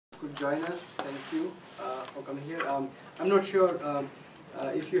could join us. Thank you for coming here. I'm not sure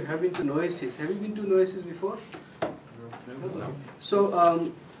if you have been to Noesis. Have you been to Noesis before? No.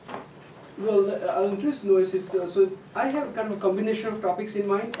 So, well, I'll introduce Noesis. So, I have kind of a combination of topics in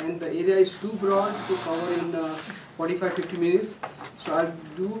mind, and the area is too broad to cover in 45-50 minutes. So, I'll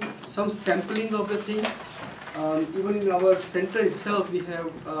do some sampling of the things. Even in our center itself, we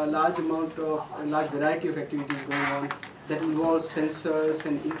have a large variety of activities going on that involves sensors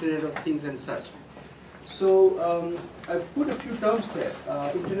and Internet of Things and such. So I've put a few terms there,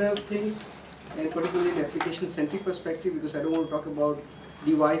 Internet of Things, and particularly in application-centric perspective, because I don't want to talk about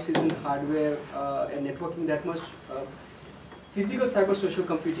devices and hardware and networking that much. Physical cybersocial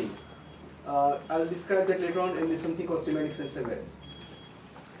computing. I'll describe that later on, and there's something called semantic sensor web.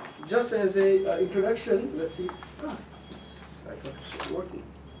 Just as a introduction, let's see. I thought it was working.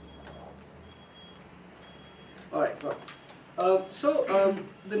 All right. Well,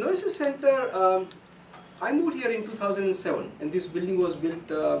 the Noesis Center. I moved here in 2007, and this building was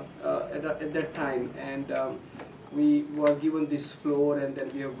built at that time, and we were given this floor, and then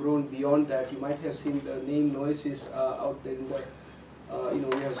we have grown beyond that. You might have seen the name Noesis out there in the,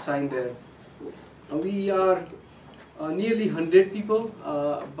 we have a sign there. We are nearly 100 people,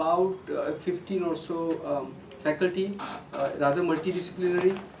 about 15 or so faculty, rather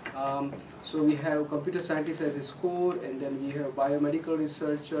multidisciplinary. So we have computer scientists as a core, and then we have biomedical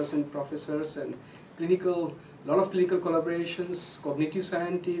researchers and professors, and lot of clinical collaborations, cognitive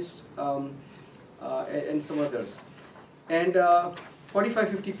scientists, and some others. And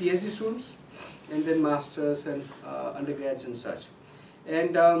 45-50 PhD students, and then masters and undergrads and such.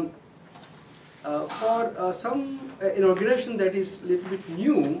 And for an organization that is a little bit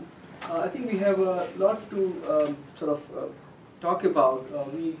new, I think we have a lot to talk about.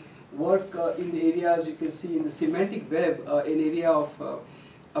 We work in the areas you can see in the semantic web, an area of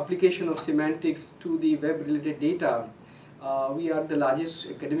application of semantics to the web-related data. We are the largest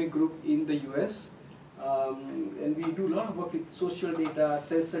academic group in the US, and we do a lot of work with social data,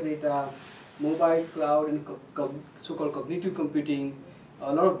 sensor data, mobile cloud, and so-called cognitive computing,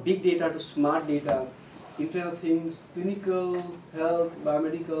 a lot of big data to smart data, Internet of Things, clinical, health,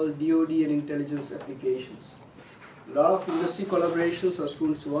 biomedical, DoD, and intelligence applications. A lot of industry collaborations. Our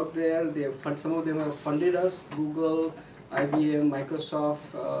students work there. They have some of them have funded us. Google, IBM, Microsoft,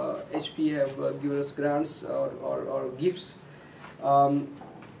 HP have given us grants or gifts. And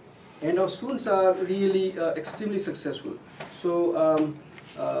our students are really extremely successful. So,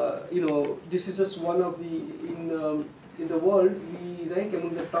 this is just one of the, in the world, we rank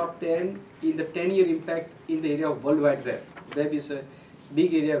among the top 10 in the 10-year impact in the area of World Wide Web. Web is a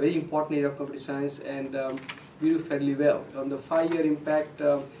big area, very important area of computer science, and we do fairly well. On the 5-year impact,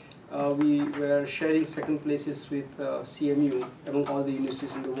 we were sharing second places with CMU among all the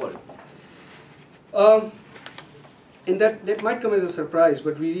universities in the world. And that might come as a surprise,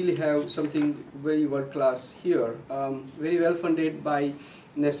 but we really have something very world-class here. Very well funded by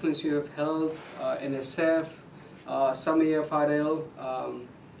National Institute of Health, NSF, some AFRL,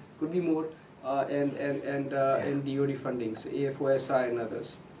 could be more, and DoD funding, so AFOSI and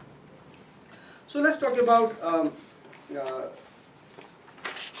others. So let's talk about,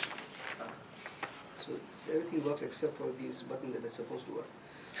 so everything works except for this button that is supposed to work.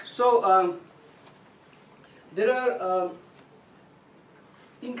 So there are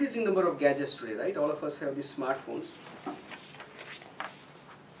increasing number of gadgets today, right? All of us have these smartphones.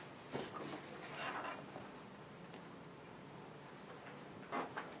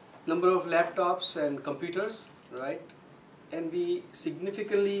 Number of laptops and computers, right? And we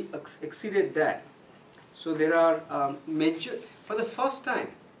significantly exceeded that. So there are for the first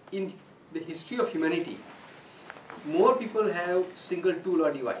time in the history of humanity, more people have single tool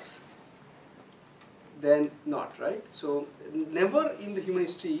or device than not, right? So never in the human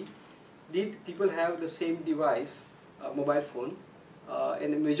history did people have the same device, mobile phone,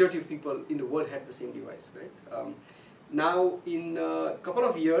 and the majority of people in the world had the same device, right? Now in a couple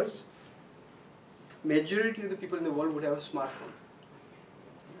of years, majority of the people in the world would have a smartphone.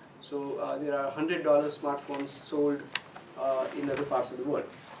 So there are $100 smartphones sold in other parts of the world.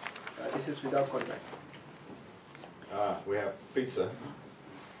 This is without contract. We have pizza.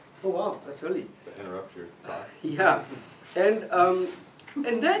 Oh wow, that's early. To interrupt your talk. Yeah,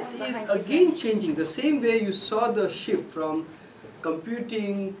 and that is again changing. The same way you saw the shift from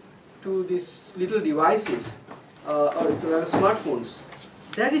computing to these little devices, or rather smartphones,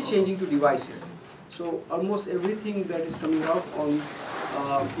 that is changing to devices. So almost everything that is coming out on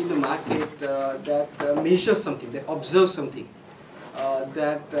in the market that measures something, that observes something,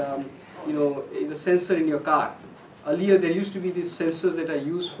 that is a sensor in your car, Earlier there used to be these sensors that are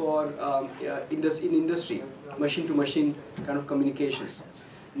used for in industry, machine-to-machine kind of communications.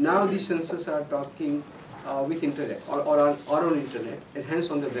 Now these sensors are talking with internet or on internet and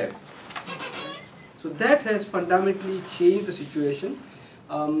hence on the web. So that has fundamentally changed the situation,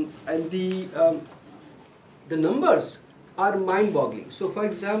 and the numbers are mind-boggling. So for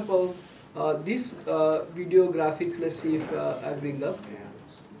example, this video graphics, let's see if I bring up,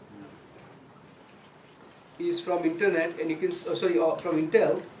 is from internet, and you can, from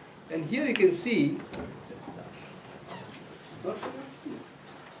Intel, and here you can see, not sure.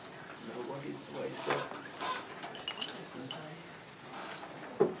 No, what is that?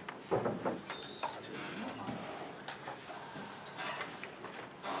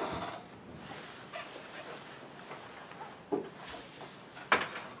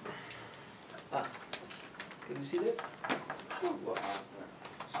 Can you see that? Oh, wow.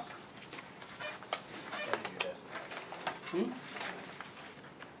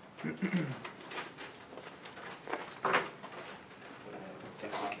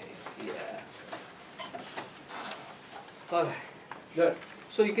 Yeah. Good.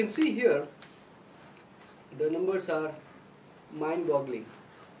 So you can see here, the numbers are mind-boggling.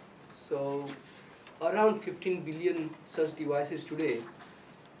 So around 15 billion such devices today,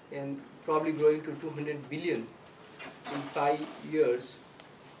 and probably growing to 200 billion in 5 years.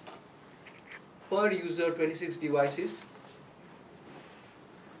 Per user, 26 devices.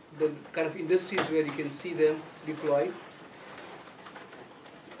 The kind of industries where you can see them deployed.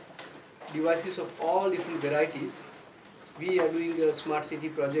 Devices of all different varieties. We are doing a smart city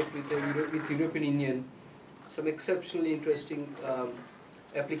project with European Union. Some exceptionally interesting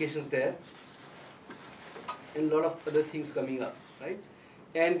applications there, and a lot of other things coming up, right?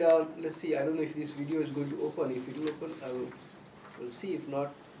 And let's see, I don't know if this video is going to open. If it will open, I will see. If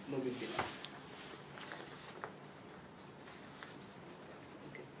not, no big deal.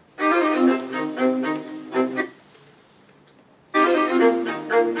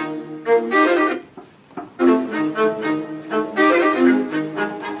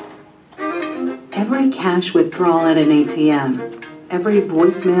 Every cash withdrawal at an ATM, every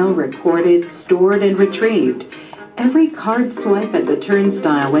voicemail recorded, stored, and retrieved, every card swipe at the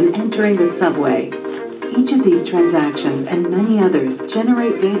turnstile when entering the subway. Each of these transactions and many others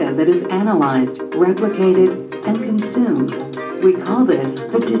generate data that is analyzed, replicated, and consumed. We call this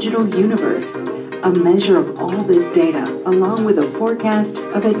the digital universe, a measure of all this data, along with a forecast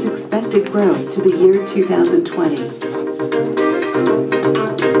of its expected growth to the year 2020.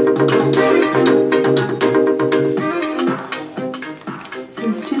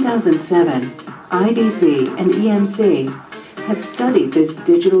 Since 2007, IDC and EMC have studied this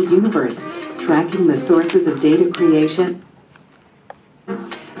digital universe, tracking the sources of data creation,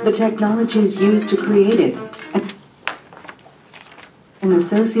 the technologies used to create it, and the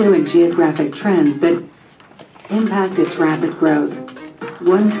socio and geographic trends that impact its rapid growth.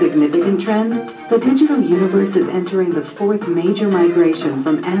 One significant trend, the digital universe is entering the fourth major migration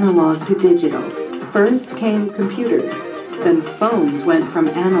from analog to digital. First came computers, then phones went from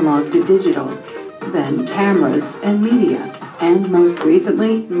analog to digital, then cameras and media, and most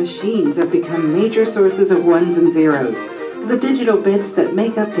recently, machines have become major sources of ones and zeros, the digital bits that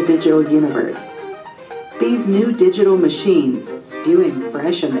make up the digital universe. These new digital machines, spewing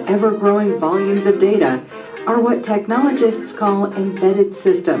fresh and ever-growing volumes of data, are what technologists call embedded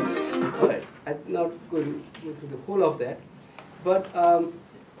systems. Alright, I'm not going to go through the whole of that, but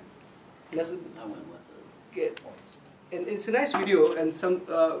let's get, and it's a nice video and some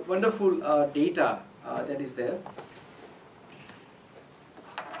wonderful data that is there.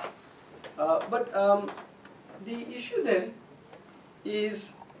 But the issue then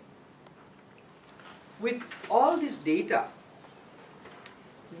is, with all this data,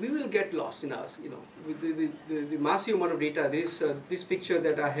 we will get lost in us, with the massive amount of data. This picture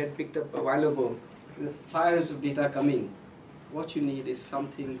that I had picked up a while ago, the fires of data coming, what you need is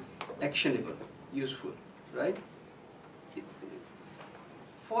something actionable, useful, right?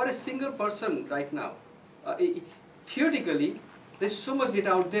 For a single person right now, theoretically, there's so much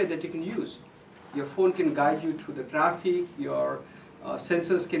data out there that you can use. Your phone can guide you through the traffic, your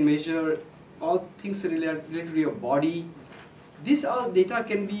sensors can measure all things related to your body. This all data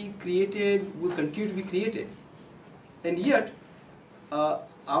can be created, will continue to be created. And yet,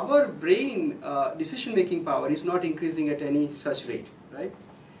 our brain decision-making power is not increasing at any such rate, right?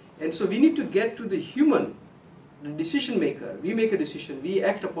 And so we need to get to the human, the decision maker. We make a decision, we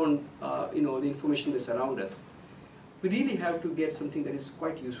act upon the information that's around us. We really have to get something that is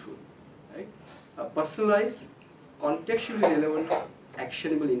quite useful, right? Personalized, contextually relevant,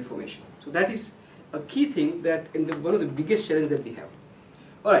 actionable information. So that is a key thing that, and one of the biggest challenges that we have.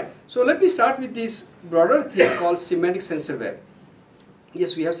 Alright, so let me start with this broader thing called semantic sensor web.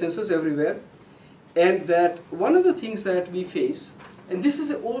 Yes, we have sensors everywhere, and that one of the things that we face, and this is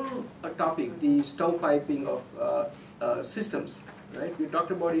an old topic, the stovepiping of systems, right? We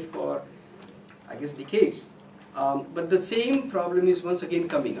talked about it for, I guess, decades. But the same problem is once again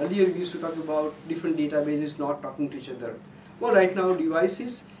coming. Earlier we used to talk about different databases not talking to each other. Well, right now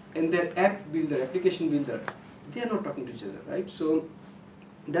devices and their app builder, application builder, they are not talking to each other, right? So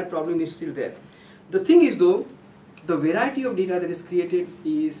that problem is still there. The thing is though, the variety of data that is created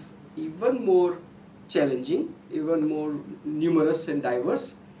is even more challenging, even more numerous and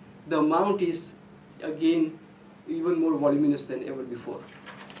diverse. The amount is again even more voluminous than ever before.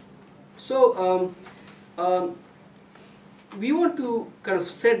 So we want to kind of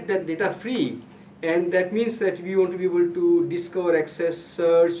set that data free, and that means that we want to be able to discover, access,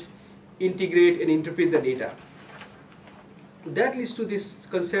 search, integrate and interpret the data. That leads to this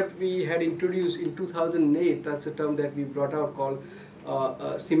concept we had introduced in 2008. That's a term that we brought out called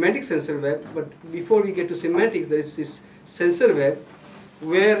semantic sensor web. But before we get to semantics, there is this sensor web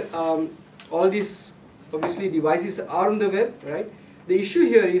where all these obviously devices are on the web, right? The issue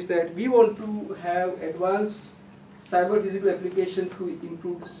here is that we want to have advanced cyber physical application to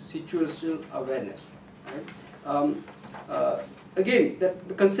improve situational awareness, right? Again, that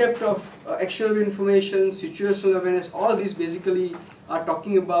the concept of actionable information, situational awareness, all these basically are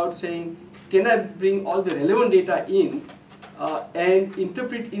talking about saying, can I bring all the relevant data in and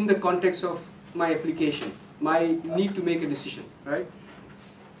interpret in the context of my application, my need to make a decision, right?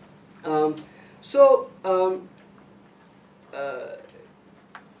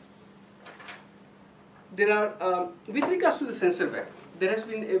 There are, with regards to the sensor web, there has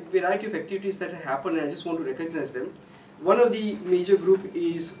been a variety of activities that have happened, and I just want to recognize them. One of the major group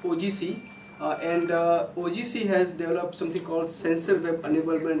is OGC, and OGC has developed something called Sensor Web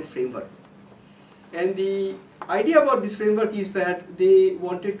Enablement Framework. And the idea about this framework is that they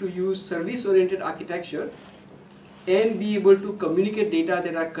wanted to use service-oriented architecture and be able to communicate data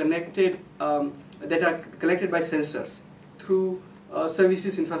that are connected, that are collected by sensors through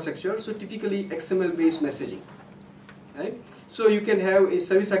services infrastructure. So typically XML-based messaging, right? So you can have a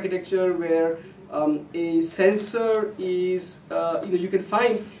service architecture where a sensor is, you can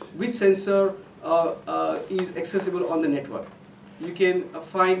find which sensor is accessible on the network. You can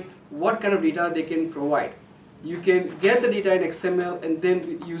find what kind of data they can provide. You can get the data in XML and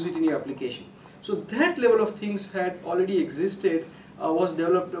then use it in your application. So that level of things had already existed, was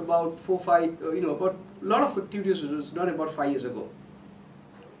developed about about a lot of activities was done about 5 years ago.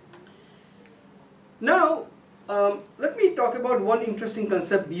 Now, let me talk about one interesting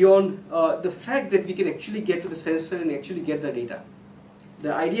concept beyond the fact that we can actually get to the sensor and actually get the data.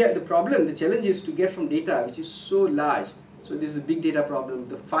 The idea, the problem, the challenge is to get from data which is so large. So this is a big data problem,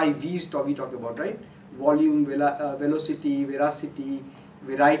 the 5 V's we talk about, right? Volume, velocity, veracity,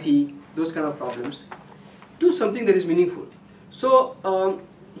 variety, those kind of problems, to something that is meaningful. So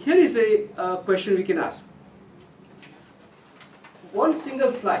here is a question we can ask. One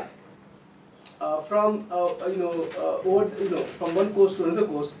single flight from from one coast to another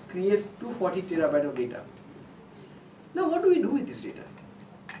coast creates 240 terabyte of data. Now what do we do with this data?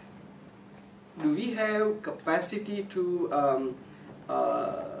 Do we have capacity to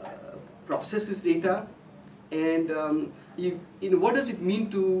process this data? And what does it mean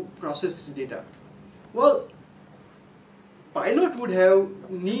to process this data? Well, pilot would have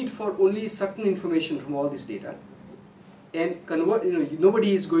need for only certain information from all this data, and convert.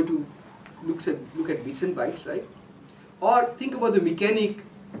 Nobody is going to look at bits and bytes, right? Or think about the mechanic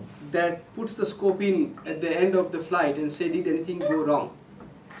that puts the scope in at the end of the flight and say, did anything go wrong?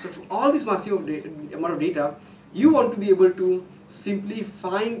 So from all this massive amount of data, you want to be able to simply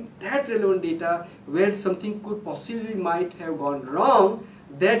find that relevant data where something could possibly might have gone wrong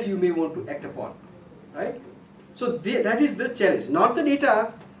that you may want to act upon, right? So that is the challenge, not the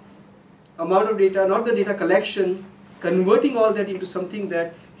data, amount of data, not the data collection, converting all that into something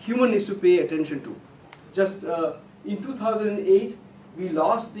that human needs to pay attention to. Just in 2008, we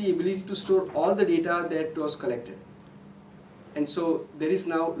lost the ability to store all the data that was collected. And so there is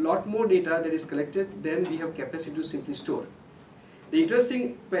now a lot more data that is collected than we have capacity to simply store. The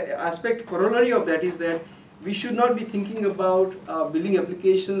interesting aspect, corollary of that is that we should not be thinking about building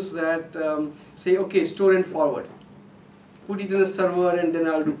applications that say, okay, store and forward. Put it in a server and then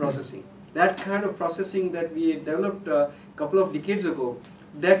I'll do processing. That kind of processing that we developed a couple of decades ago,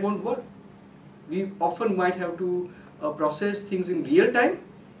 that won't work. We often might have to process things in real time,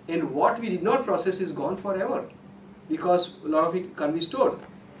 and what we did not process is gone forever, because a lot of it can't be stored,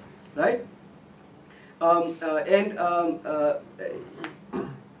 right? And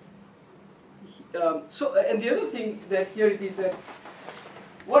the other thing that here it is that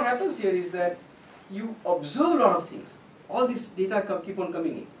what happens here is that you observe a lot of things. All this data keep on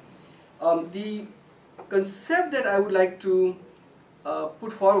coming in. The concept that I would like to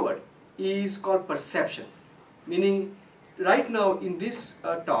put forward is called perception. Meaning, right now in this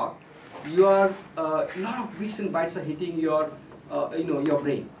talk, you are a lot of bits and bytes are hitting your, your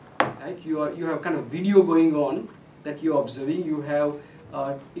brain. Right? You have kind of video going on that you are observing. You have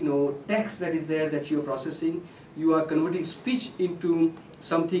text that is there that you are processing. You are converting speech into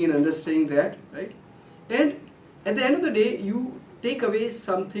something and understanding that, right? And at the end of the day, you take away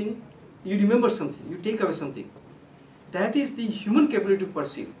something, you remember something, you take away something. That is the human capability to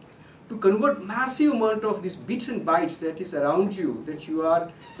perceive, to convert massive amount of these bits and bytes that is around you, that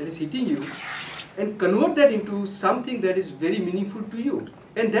is hitting you, and convert that into something that is very meaningful to you.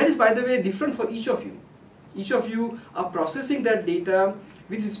 And that is, by the way, different for each of you. Each of you are processing that data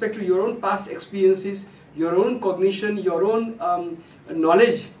with respect to your own past experiences, your own cognition, your own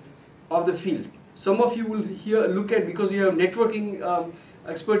knowledge of the field. Some of you will look at, because you have networking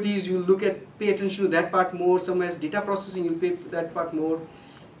expertise, you pay attention to that part more. Some has data processing, you pay that part more.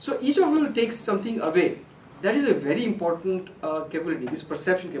 So each of you will take something away. That is a very important capability, this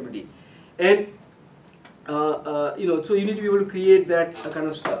perception capability. And so you need to be able to create that kind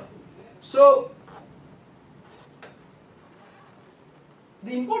of stuff. So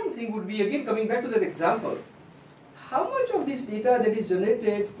the important thing would be, again coming back to that example, how much of this data that is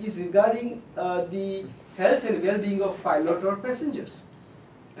generated is regarding the health and well-being of pilot or passengers?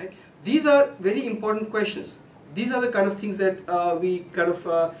 Right? These are very important questions. These are the kind of things that we kind of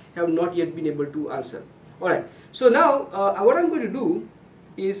have not yet been able to answer. All right. So now what I'm going to do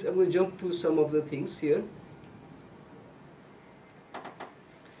is I'm going to jump to some of the things here.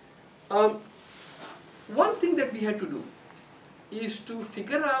 One thing that we had to do is to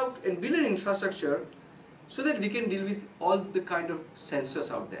figure out and build an infrastructure so that we can deal with all the kind of sensors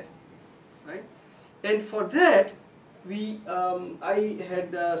out there, right? And for that, I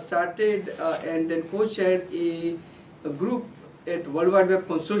had started and then co-chaired a group at World Wide Web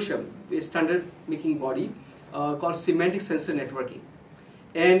Consortium, a standard making body called Semantic Sensor Networking.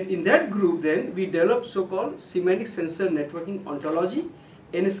 And in that group then, we developed so-called Semantic Sensor Networking Ontology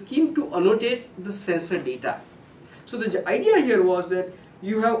and a scheme to annotate the sensor data. So the idea here was that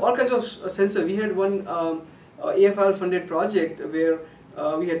you have all kinds of sensors. We had one AFL funded project where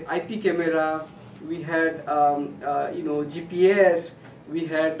we had IP camera, we had GPS, we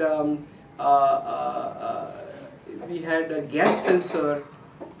had a gas sensor.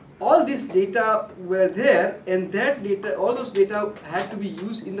 All this data were there, and that data, all those data had to be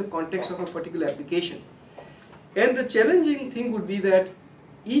used in the context of a particular application. And the challenging thing would be that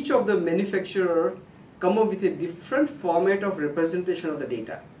each of the manufacturer come up with a different format of representation of the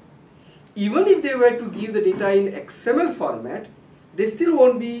data. Even if they were to give the data in XML format, they still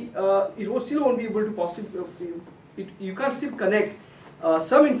won't be. Still won't be able to possibly. You can't still connect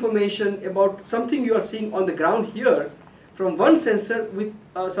some information about something you are seeing on the ground here from one sensor with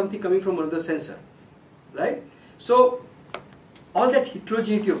something coming from another sensor, right? So all that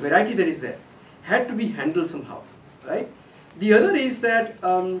heterogeneity or variety that is there had to be handled somehow, right? The other is that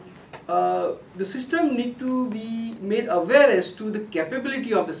the system need to be made aware as to the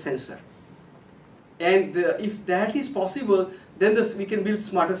capability of the sensor, and if that is possible, then we can build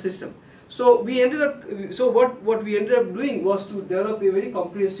smarter system. So we ended up. So what we ended up doing was to develop a very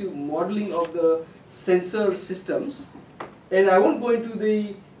comprehensive modeling of the sensor systems, and I won't go into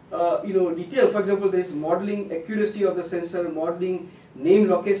the detail. For example, there is modeling accuracy of the sensor, modeling name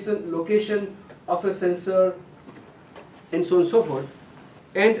location of a sensor, and so on and so forth.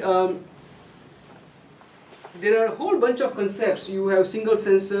 And there are a whole bunch of concepts. You have single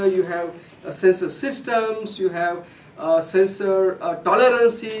sensor, you have sensor systems, you have sensor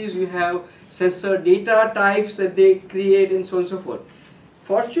tolerances, you have sensor data types that they create, and so on and so forth.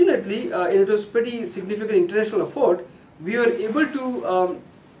 Fortunately, it was pretty significant international effort. We were able to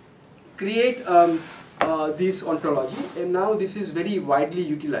create this ontology, and now this is very widely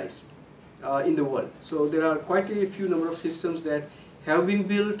utilized in the world. So there are quite a few number of systems that have been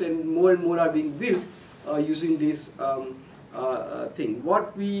built, and more are being built using this thing.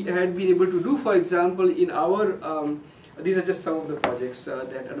 What we had been able to do, for example, in our these are just some of the projects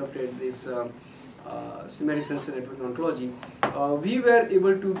that adopted this semantic sensor network ontology. We were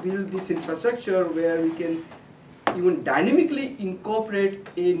able to build this infrastructure where we can even dynamically incorporate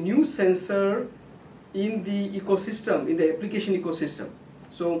a new sensor in the ecosystem, in the application ecosystem.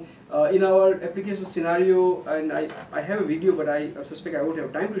 So in our application scenario, and I have a video, but I suspect I won't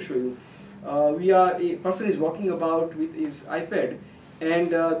have time to show you. a person is walking about with his iPad,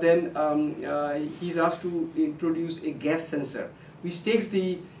 and then he's asked to introduce a gas sensor, which takes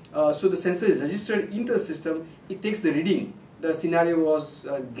the so the sensor is registered into the system. It takes the reading. The scenario was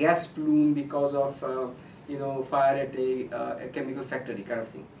gas plume because of fire at a chemical factory kind of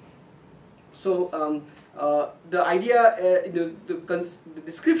thing. So the idea, the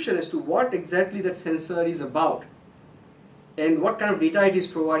description as to what exactly that sensor is about and what kind of data it is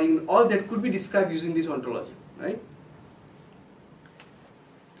providing, all that could be described using this ontology, right?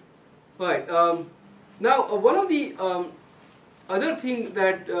 Right. Now, one of the other thing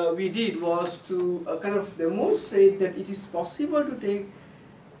that we did was to kind of demonstrate that it is possible to take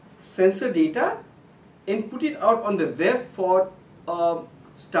sensor data and put it out on the web for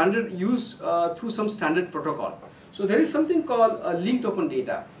standard use through some standard protocol. So there is something called linked open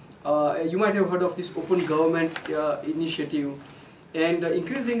data. You might have heard of this open government initiative, and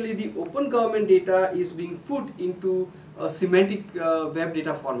increasingly the open government data is being put into a semantic web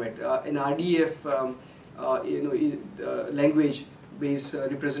data format, an RDF language-based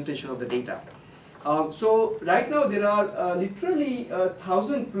representation of the data. So right now there are literally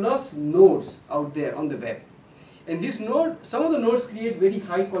 1,000+ nodes out there on the web, and this node, some of the nodes create very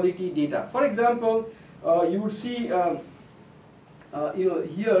high quality data. For example, you would see here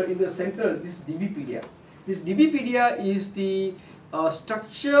in the center this DBpedia. This DBpedia is the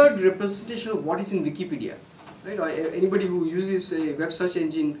structured representation of what is in Wikipedia. Right? Anybody who uses a web search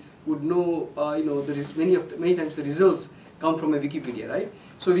engine would know, there is many times the results come from a Wikipedia, right?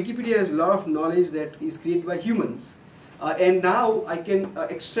 So Wikipedia has a lot of knowledge that is created by humans, and now I can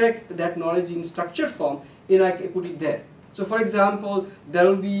extract that knowledge in structured form and I can put it there. So for example,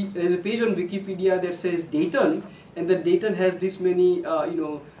 there is a page on Wikipedia that says Dayton, and then Dayton has this many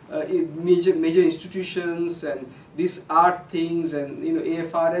major institutions and these art things, and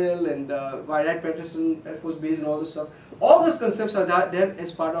AFRL and Wright-Patterson Air Force Base and all this stuff. All those concepts are there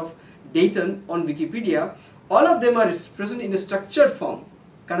as part of Dayton on Wikipedia. All of them are present in a structured form,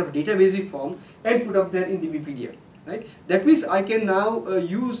 kind of database form, and put up there in DBpedia. Right? That means I can now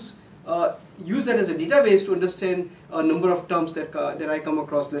use that as a database to understand a number of terms that I come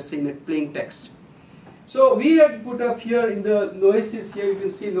across, let's say in a plain text. So we had put up here in the Noesis, here you can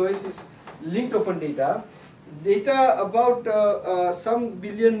see Noesis linked open data. Data about some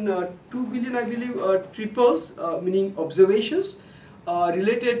billion, 2 billion I believe, triples, meaning observations,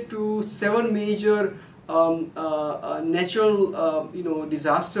 related to 7 major natural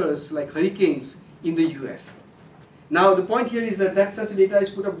disasters like hurricanes in the US. Now the point here is that such data is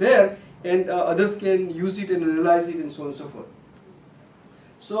put up there, and others can use it and analyze it and so on and so forth.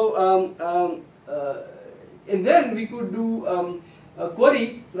 So and then we could do a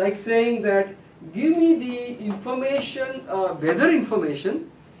query like saying that give me the information, weather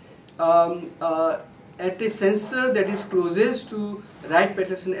information at a sensor that is closest to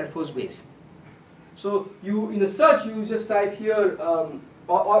Wright-Patterson Air Force Base. So you, in a search, you just type here,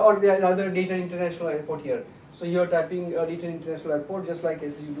 or the other Dayton International Airport here. So you're typing Dayton International Airport just like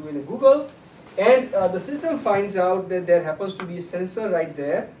as you do in a Google, and the system finds out that there happens to be a sensor right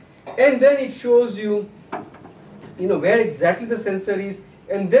there, and then it shows you, where exactly the sensor is,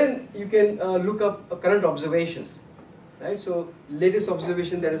 and then you can look up current observations, right? So latest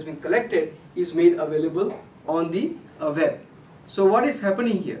observation that has been collected is made available on the web. So what is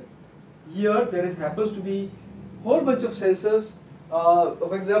happening here? Here there happens to be a whole bunch of sensors.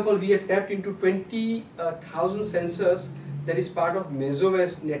 For example, we have tapped into 20,000 sensors that is part of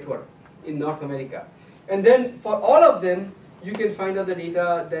Mesowest network in North America. And then for all of them, you can find out the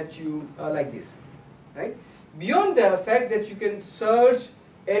data that you like this, right? Beyond the fact that you can search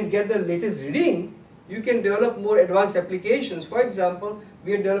and get the latest reading, you can develop more advanced applications. For example,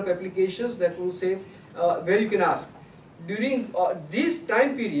 we have developed applications that will say, where you can ask, during this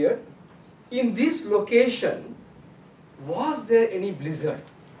time period, in this location, was there any blizzard?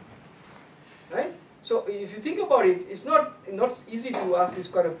 Right? So if you think about it, it's not easy to ask this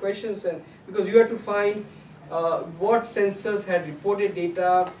kind of questions, and because you have to find what sensors had reported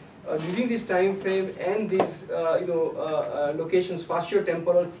data during this time frame and these locations,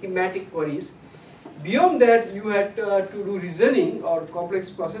 spatio-temporal thematic queries. Beyond that, you had to do reasoning or complex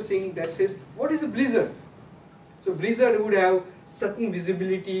processing that says, what is a blizzard? So blizzard would have certain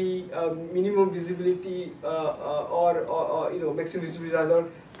visibility, minimum visibility, or maximum visibility rather,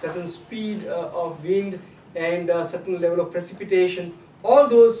 certain speed of wind, and certain level of precipitation. All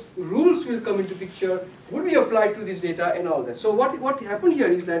those rules will come into picture, would be applied to this data and all that. So what happened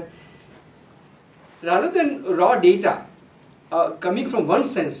here is that rather than raw data coming from one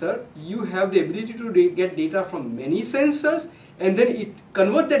sensor, you have the ability to get data from many sensors and then it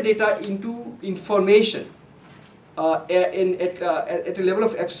convert that data into information at a level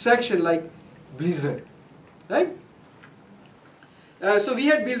of abstraction like blizzard, right? So we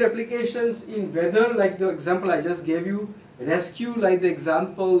had built applications in weather, like the example I just gave you, rescue, like the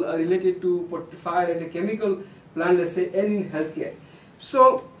example related to put fire at a chemical plant, let's say, and in healthcare.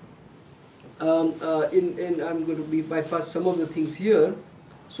 So I'm going to bypass some of the things here.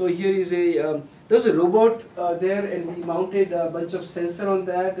 So here is there's a robot there, and we mounted a bunch of sensor on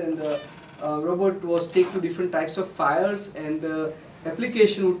that, and the robot was taken to different types of fires, and the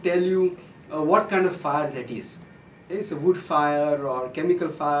application would tell you what kind of fire that is. It's a wood fire or chemical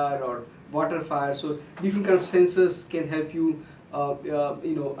fire or water fire. So different kinds of sensors can help you,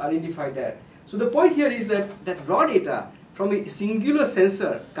 identify that. So the point here is that raw data from a singular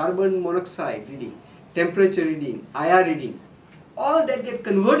sensor, carbon monoxide reading, temperature reading, IR reading, all that get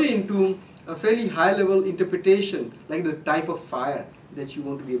converted into a fairly high level interpretation, like the type of fire that you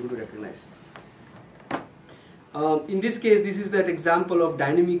want to be able to recognize. In this case, this is that example of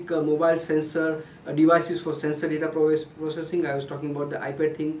dynamic mobile sensor devices for sensor data processing. I was talking about the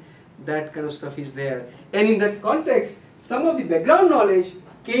iPad thing. That kind of stuff is there. And in that context, some of the background knowledge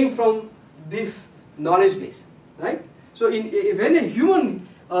came from this knowledge base, right? So when a human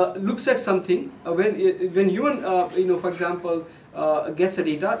looks at something, when human, for example, gets the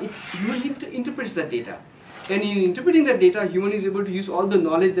data, it usually interprets that data. And in interpreting that data, human is able to use all the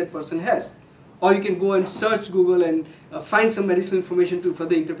knowledge that person has. Or you can go and search Google and find some additional information to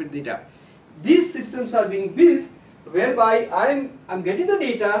further interpret data. These systems are being built whereby I'm getting the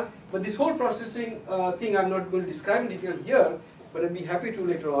data, but this whole processing thing I'm not going to describe in detail here, but I'll be happy to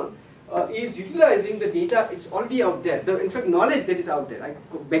later on, is utilizing the data. It's already out there. In fact, knowledge that is out there, like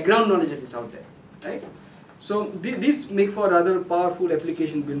background knowledge that is out there, right? So this make for rather powerful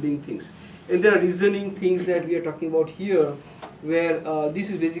application building things. And there are reasoning things that we are talking about here, where this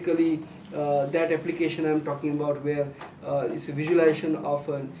is basically that application I'm talking about, where it's a visualization of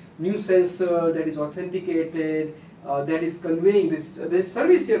a new sensor that is authenticated, that is conveying this. There's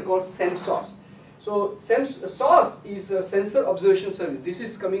service here called SEMSOS. So SEMSOS is a sensor observation service. This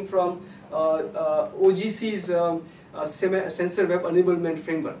is coming from OGC's sensor web enablement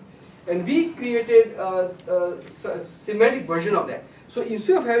framework. And we created a semantic version of that. So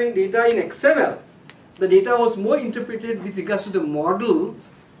instead of having data in XML, the data was more interpreted with regards to the model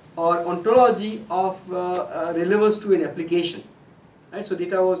or ontology of relevance to an application. Right? So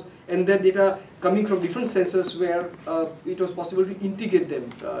data was, and that data coming from different sensors where it was possible to integrate them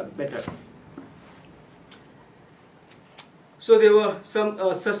better. So there were some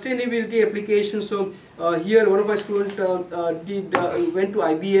sustainability applications. So here one of my students went to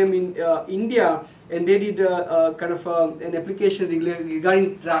IBM in India, and they did kind of an application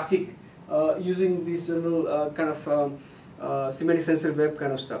regarding traffic using this kind of semantic sensor web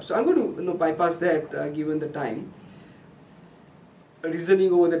kind of stuff. So I'm going to bypass that given the time.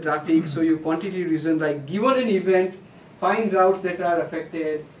 Reasoning over the traffic. So you quantitative reason, like given an event, find routes that are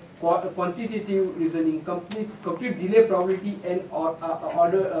affected. Quantitative reasoning, complete delay probability, and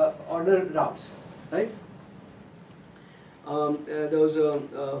order routes, right? There was a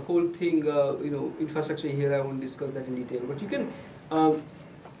whole thing, infrastructure here. I won't discuss that in detail, but you can kind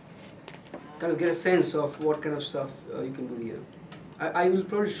of get a sense of what kind of stuff you can do here. I will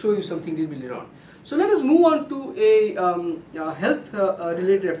probably show you something a little bit later on. So let us move on to a health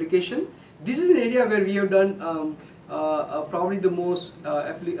related application. This is an area where we have done probably the most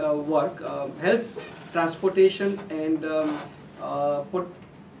work, health, transportation, and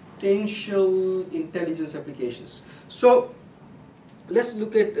potential intelligence applications. So let's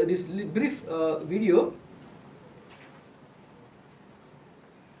look at this brief video.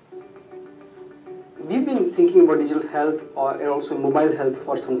 We've been thinking about digital health and also mobile health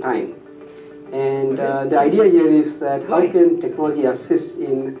for some time. And the idea here is that how can technology assist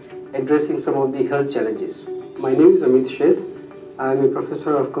in addressing some of the health challenges. My name is Amit, Sheth. I'm a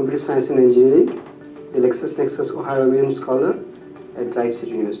professor of computer science and engineering, the LexisNexis Ohio Eminent Scholar at Wright State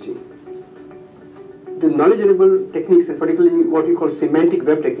University. The knowledge-enabled techniques, and particularly what we call semantic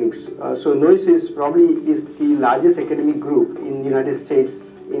web techniques. So NOIS is the largest academic group in the United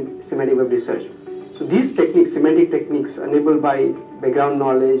States in semantic web research. So these techniques, semantic techniques, enabled by background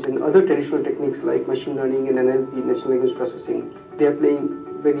knowledge and other traditional techniques like machine learning and NLP, natural language processing, they are playing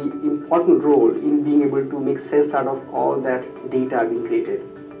very important role in being able to make sense out of all that data being created.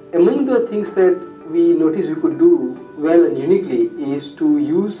 Among the things that we noticed we could do well and uniquely is to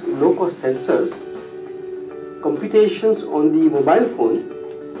use low-cost sensors, computations on the mobile phone,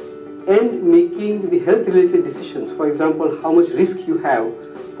 and making the health-related decisions. For example, how much risk you have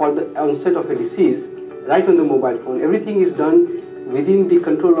for the onset of a disease right on the mobile phone. Everything is done within the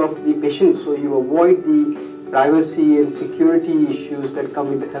control of the patient, so you avoid the privacy and security issues that come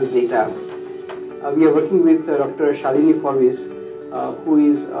with the health data. We are working with Dr. Shalini Forbis, who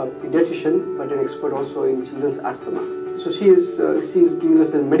is a pediatrician but an expert also in children's asthma. So she is giving us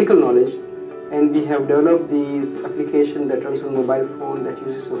the medical knowledge, and we have developed these application that runs on mobile phone that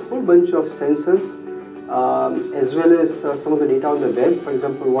uses a whole bunch of sensors, as well as some of the data on the web. For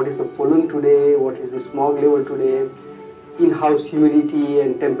example, what is the pollen today, what is the smog level today, in-house humidity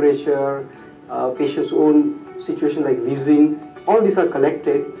and temperature, patient's own situation like wheezing. All these are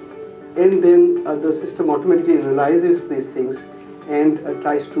collected, and then the system automatically analyzes these things and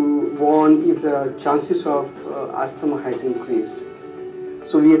tries to warn if there are chances of asthma has increased.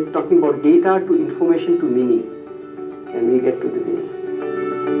 So we are talking about data to information to meaning, and we get to the meaning.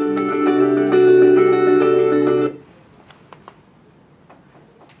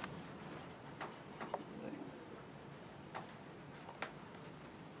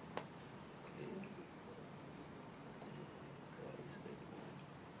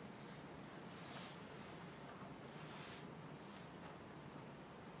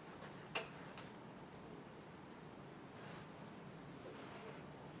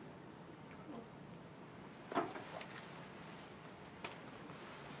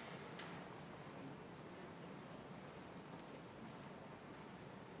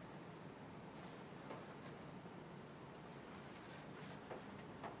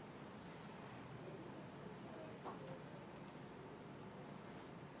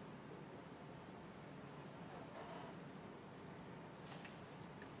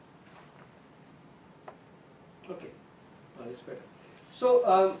 Okay, it's better.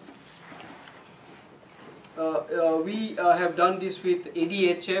 So we have done this with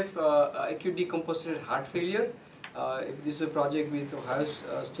ADHF, acute decompensated heart failure. This is a project with Ohio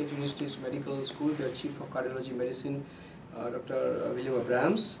State University's Medical School, their Chief of Cardiology Medicine, Dr. William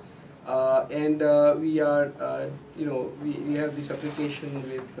Abrams. And we are, we have this application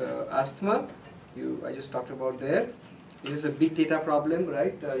with asthma. I just talked about there. This is a big data problem,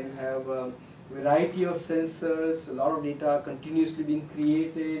 right? You have variety of sensors, a lot of data continuously being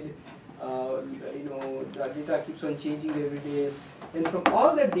created. The data keeps on changing every day. And from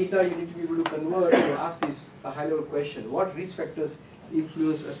all that data, you need to be able to convert and ask this high-level question: what risk factors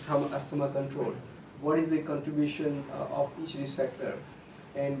influence asthma control? What is the contribution of each risk factor?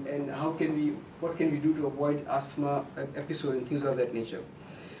 And what can we do to avoid asthma episode and things of that nature?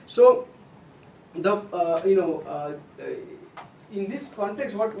 So, in this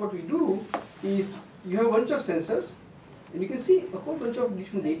context, what we do is you have a bunch of sensors, and you can see a whole bunch of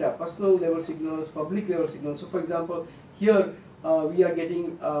different data, personal level signals, public level signals. So, for example, here we are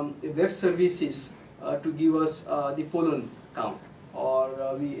getting web services to give us the pollen count, or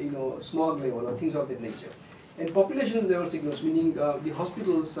smog level, or things of that nature. And population level signals, meaning the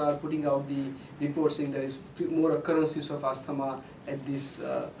hospitals are putting out the reports saying there is more occurrences of asthma at this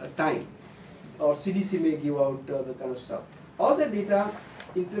time, or CDC may give out the kind of stuff. All that data,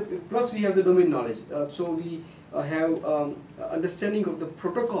 plus we have the domain knowledge. So we have understanding of the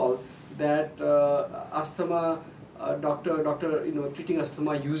protocol that asthma doctor treating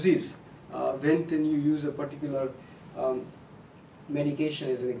asthma uses when can you use a particular medication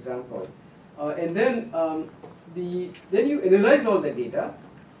as an example. And then then you analyze all that data,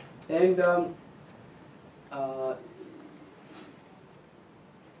 and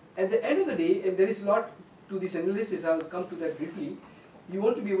at the end of the day, and there is a lot to this analysis, I will come to that briefly, you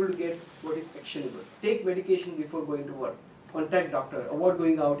want to be able to get what is actionable. Take medication before going to work, contact doctor, avoid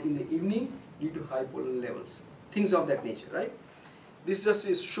going out in the evening due to high pollen levels, things of that nature, right? This just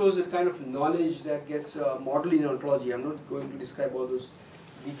shows a kind of knowledge that gets modeled in ontology. I'm not going to describe all those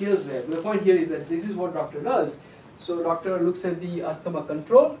details there. But the point here is that this is what doctor does. So doctor looks at the asthma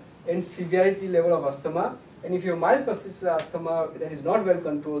control and severity level of asthma. And if you have mild persistent asthma that is not well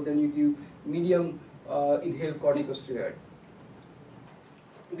controlled, then you give medium inhaled corticosteroid.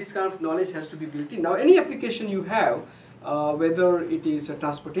 This kind of knowledge has to be built in. Now, any application you have, whether it is a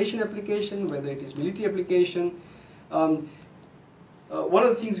transportation application, whether it is military application, one of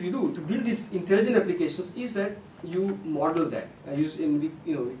the things we do to build these intelligent applications is that you model that. We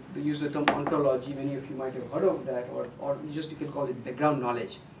use the term ontology. Many of you might have heard of that, or you can call it background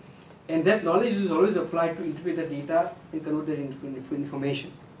knowledge. And that knowledge is always applied to interpret the data and convert that into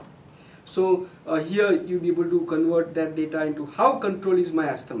information. So here you'll be able to convert that data into how control is my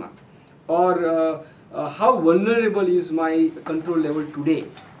asthma, or how vulnerable is my control level today.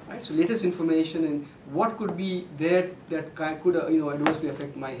 Right? So latest information and what could be there that could adversely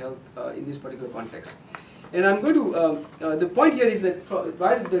affect my health in this particular context. And I'm going to, the point here is that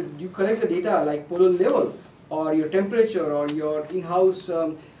while you collect the data like pollen level or your temperature or your in-house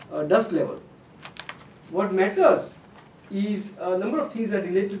dust level, what matters is a number of things that are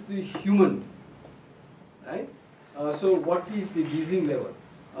related to the human, right? So what is the breathing level?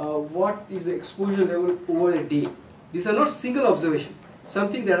 What is the exposure level over a day? These are not single observation,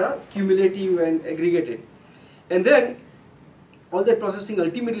 something that are cumulative and aggregated. And then all that processing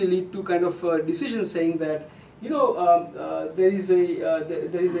ultimately lead to kind of decision saying that, you know, there is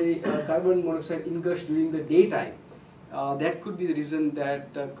a carbon monoxide ingush during the daytime. That could be the reason that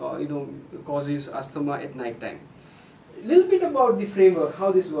you know, causes asthma at night time. A little bit about the framework,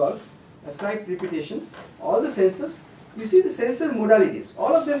 how this works. A slight repetition. All the sensors, you see the sensor modalities.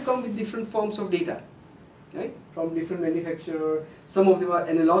 All of them come with different forms of data, right? From different manufacturer. Some of them are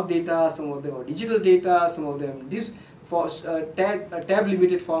analog data, some of them are digital data, some of them this for tab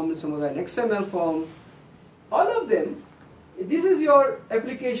limited form, some of them XML form. All of them, this is your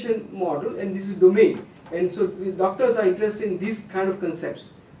application model and this is domain. And so doctors are interested in these kind of concepts,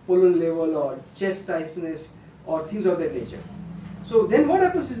 pollen level or chest tightness or things of that nature. So then what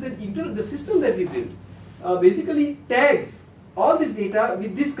happens is that the system that we build basically tags all this data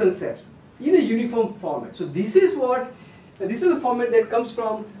with these concepts in a uniform format. So this is the format that comes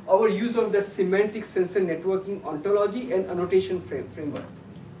from our use of the semantic sensor networking ontology and annotation framework,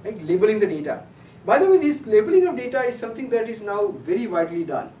 right? Labeling the data. By the way, this labeling of data is something that is now very widely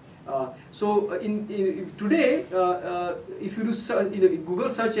done. Today, if you do Google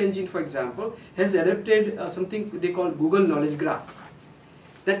search engine, for example, has adapted something they call Google Knowledge Graph.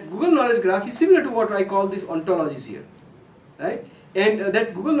 That Google Knowledge Graph is similar to what I call these ontologies here, right? And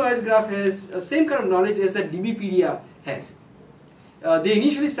that Google Knowledge Graph has same kind of knowledge as that DBpedia has. They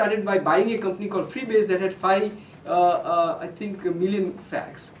initially started by buying a company called Freebase that had 5, I think, million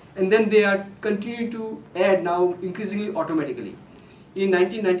facts, and then they are continuing to add now increasingly automatically. In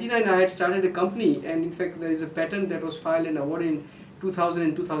 1999, I had started a company, and in fact, there is a patent that was filed and awarded in 2000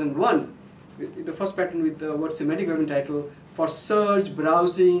 and 2001. The first patent with the word semantic web title for search,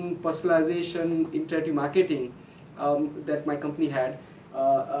 browsing, personalization, interactive marketing that my company had.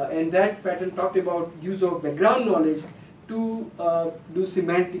 And that patent talked about use of background knowledge to do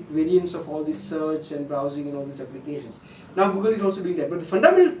semantic variants of all this search and browsing and all these applications. Now Google is also doing that. But the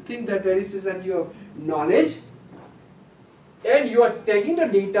fundamental thing that there is that you have knowledge and you are tagging the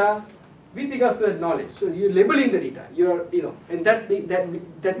data with regards to that knowledge. So you're labeling the data. And that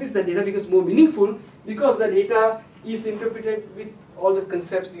means the data becomes more meaningful because the data is interpreted with all the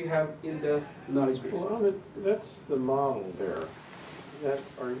concepts you have in the knowledge base. Well, Amit, that's the model there.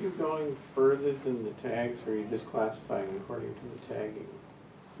 Are you going further than the tags, or are you just classifying according to the tagging?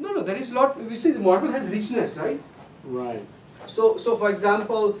 No, there is a lot. You see, the model has richness, right? Right. So for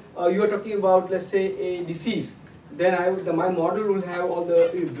example, you are talking about, let's say, a disease. Then my model will have all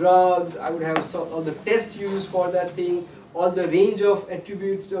the drugs. I would have all the tests used for that thing, all the range of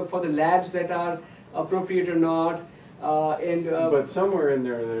attributes for the labs that are appropriate or not. But somewhere in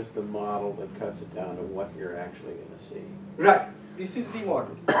there, there's the model that cuts it down to what you're actually going to see. Right. This is the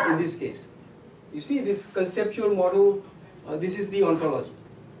model in this case. You see this conceptual model. This is the ontology.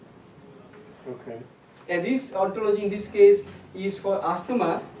 Okay. And this ontology in this case is for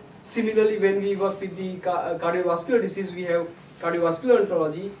asthma. Similarly, when we work with the cardiovascular disease, we have cardiovascular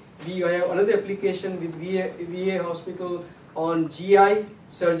ontology. We have another application with VA hospital on GI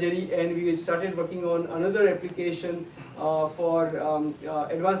surgery, and we started working on another application for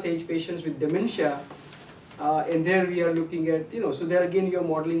advanced age patients with dementia. And there we are looking at, so there again you are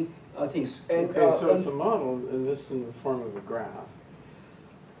modeling things. And, okay, so it's a model, and this in the form of a graph.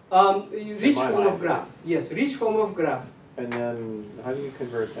 Rich form of graph. Yes, rich form of graph. And then how do you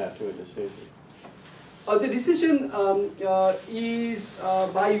convert that to a decision? The decision is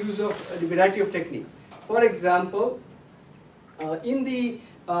by use of a variety of technique. For example, in the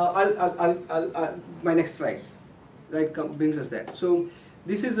my next slides, right, brings us that. So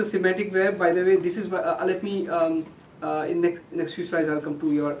this is the semantic web. By the way, this is let me in next few slides I'll come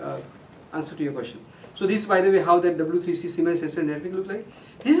to your answer to your question. So this is, by the way, how that W3C semantic sensor network look like.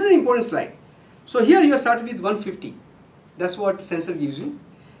 This is an important slide. So here you start with 150. That's what sensor gives you.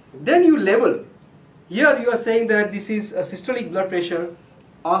 Then you label. Here you are saying that this is a systolic blood pressure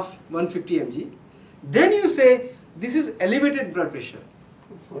of 150 mg. Then you say this is elevated blood pressure.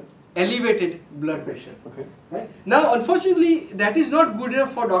 What? Elevated blood pressure. Okay. Right? Now, unfortunately, that is not good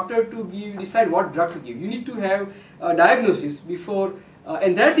enough for doctor to decide what drug to give. You need to have a diagnosis before,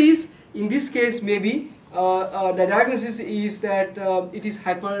 and that is, in this case, maybe the diagnosis is that it is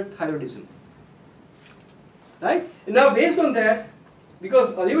hyperthyroidism. Right? And now, based on that,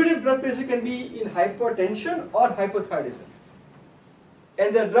 because elevated blood pressure can be in hypertension or hypothyroidism,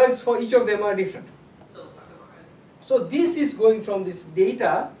 and the drugs for each of them are different. So this is going from this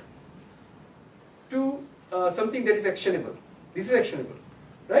data to something that is actionable. This is actionable,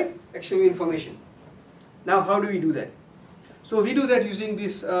 right? Actionable information. Now how do we do that? So we do that using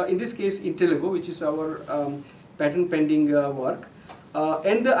this, in this case, IntelliGo, which is our patent pending work.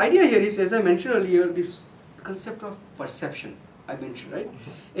 And the idea here is, as I mentioned earlier, this concept of perception I mentioned, right?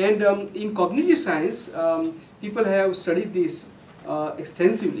 And in cognitive science, people have studied this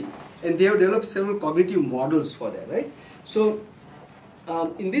extensively, and they have developed several cognitive models for that, right? So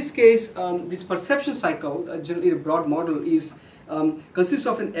in this case, this perception cycle, generally a broad model, is consists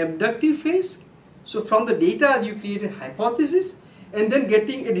of an abductive phase. So from the data you create a hypothesis, and then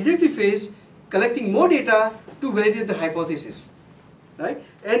getting a deductive phase, collecting more data to validate the hypothesis, right?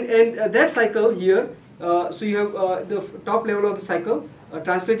 And that cycle here, so you have the top level of the cycle,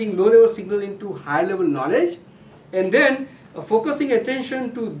 translating low level signal into higher level knowledge, and then focusing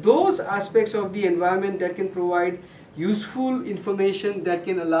attention to those aspects of the environment that can provide useful information that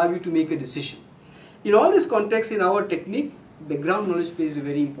can allow you to make a decision. In all this context, in our technique, background knowledge plays a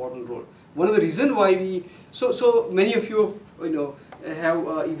very important role. One of the reasons why we, so many of you have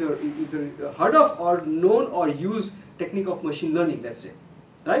either heard of or known or use technique of machine learning, let's say,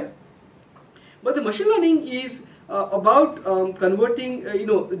 right? But the machine learning is about converting,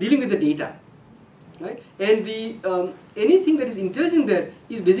 dealing with the data, right? And the anything that is intelligent there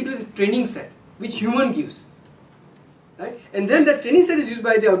is basically the training set which human gives, right? And then that training set is used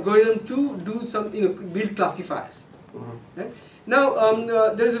by the algorithm to do some, build classifiers, right? Now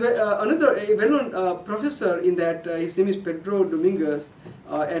there is another well-known professor in that. His name is Pedro Dominguez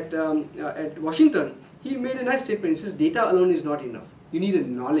at Washington. He made a nice statement. He says, data alone is not enough. You need a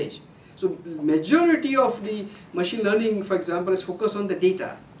knowledge. So majority of the machine learning, for example, is focused on the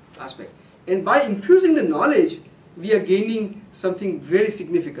data aspect. And by infusing the knowledge, we are gaining something very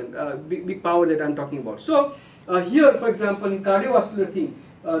significant, big power that I'm talking about. So here, for example, in cardiovascular thing,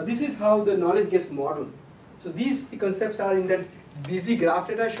 this is how the knowledge gets modeled. So these concepts are in that busy graph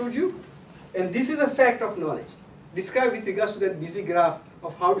that I showed you, and this is a fact of knowledge described with regards to that busy graph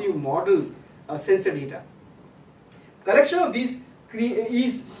of how do you model sensor data. Collection of these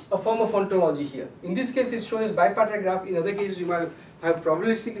is a form of ontology here. In this case, it's shown as bipartite graph. In other cases, you might have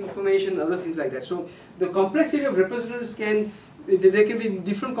probabilistic information, other things like that. So the complexity of representatives there can be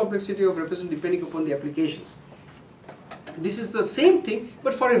different complexity of representatives depending upon the applications. This is the same thing,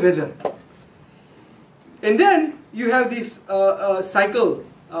 but for a weather. And then you have this cycle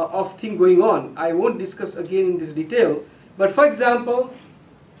of thing going on. I won't discuss again in this detail, but for example,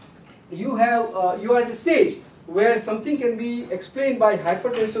 you are at a stage where something can be explained by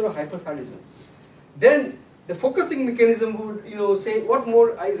hypertension or hypothyroidism. Then the focusing mechanism would say what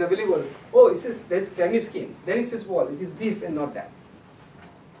more is available. Oh, it says there's clammy skin. Then it says, well, it is this and not that.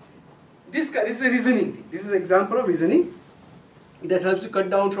 This is a reasoning thing. This is an example of reasoning that helps you cut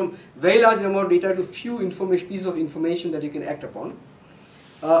down from very large number of data to few pieces of information that you can act upon.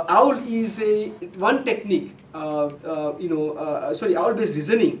 OWL is one technique. OWL-based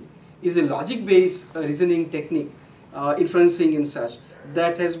reasoning is a logic-based reasoning technique, inferencing and such,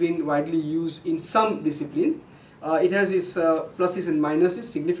 that has been widely used in some discipline. It has its pluses and minuses,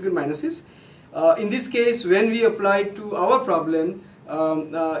 significant minuses. In this case, when we applied to our problem,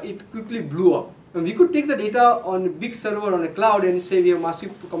 it quickly blew up. And we could take the data on a big server on a cloud and say we have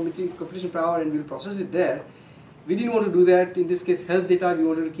massive computation power and we'll process it there. We didn't want to do that. In this case, health data, we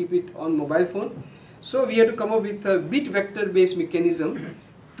wanted to keep it on mobile phone. So we had to come up with a bit vector-based mechanism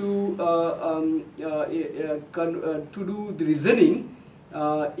to do the reasoning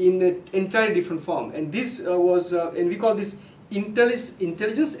in an entirely different form. And this was, and we call this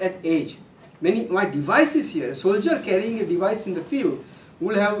intelligence at edge. My device is here. A soldier carrying a device in the field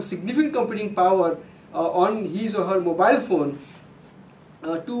will have significant computing power on his or her mobile phone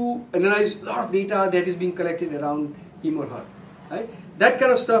to analyze a lot of data that is being collected around him or her. Right? That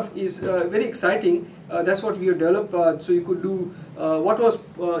kind of stuff is very exciting. That's what we have developed. So you could do what was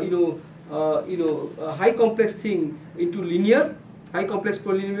a high complex thing into linear, high complex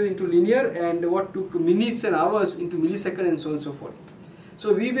polynomial into linear, and what took minutes and hours into milliseconds and so on and so forth.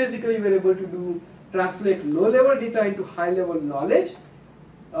 So we basically were able to translate low level data into high level knowledge.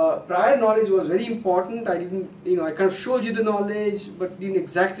 Prior knowledge was very important. I didn't, I kind of showed you the knowledge, but didn't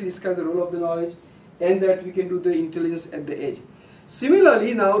exactly describe the role of the knowledge, and that we can do the intelligence at the edge.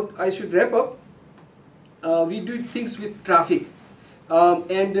 Similarly, now I should wrap up. We do things with traffic,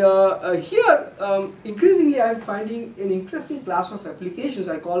 here increasingly I am finding an interesting class of applications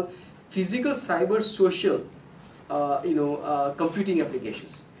I call physical cyber social computing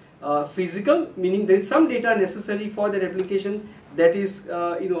applications. Physical, meaning there is some data necessary for that application that is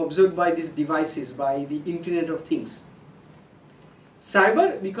observed by these devices, by the Internet of Things.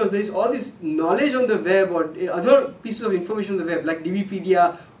 Cyber, because there is all this knowledge on the web or other pieces of information on the web, like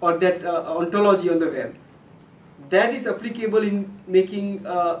DBpedia or that ontology on the web, that is applicable in making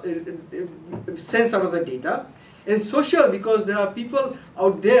sense out of the data. And social, because there are people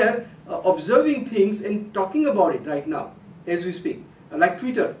out there observing things and talking about it right now as we speak, like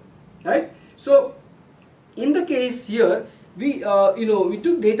Twitter, right? So in the case here, we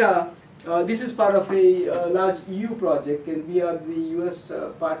took data. This is part of a large EU project, and we are the US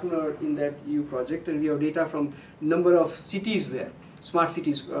partner in that EU project, and we have data from number of cities there, smart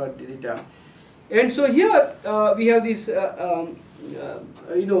cities data. And so here we have this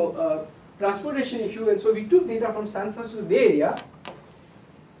transportation issue, and so we took data from San Francisco Bay Area,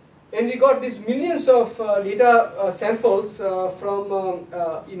 and we got these millions of data samples from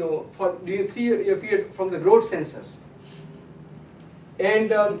for during 3-year period from the road sensors.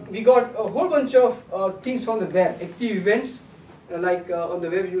 And we got a whole bunch of things from the web, active events, like on the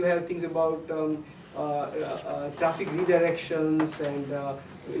web you'll have things about traffic redirections, and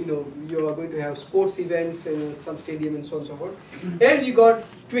you are going to have sports events in some stadium and so on and so forth. And you got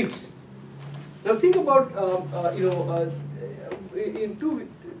tweets. Now think about in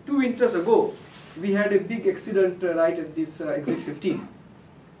two winters ago, we had a big accident right at this exit 15.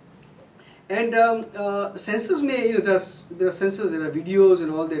 And sensors may, there are sensors, there are videos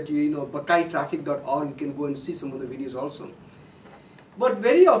and all that, buckyetraffic.org, you can go and see some of the videos also. But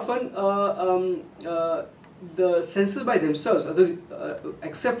very often, the sensors by themselves,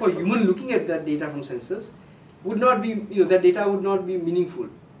 except for human looking at that data from sensors, would not be, that data would not be meaningful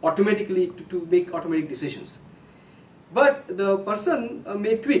automatically to make automatic decisions. But the person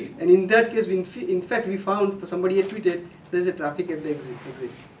may tweet, and in that case, in fact, we found somebody had tweeted, there's a traffic at the exit.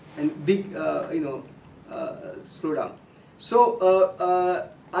 And big, slowdown. So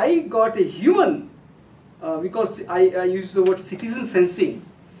I got a human, because I use the word citizen sensing,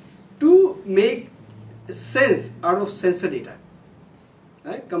 to make sense out of sensor data,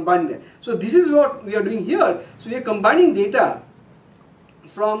 right? Combining that. So this is what we are doing here. So we are combining data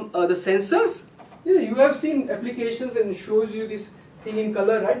from the sensors. You have seen applications and it shows you this thing in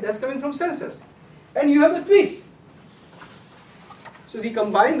color, right? That's coming from sensors. And you have the tweets. So we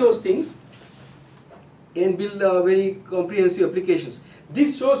combine those things and build very comprehensive applications.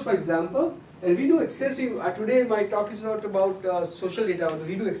 This shows, for example, and we do extensive, today my talk is not about social data, but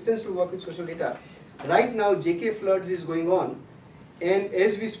we do extensive work with social data. Right now JK floods is going on, and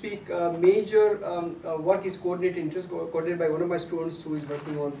as we speak, major work is coordinated by one of my students who is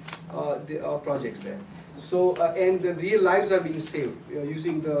working on the projects there. So, and the real lives are being saved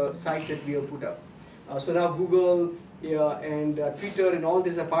using the sites that we have put up. So now Google, and Twitter and all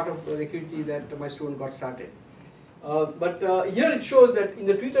these are part of the activity that my student got started. But here it shows that in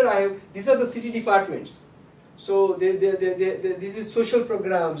the Twitter these are the city departments. So this is social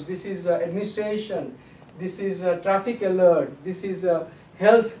programs, this is administration, this is traffic alert, this is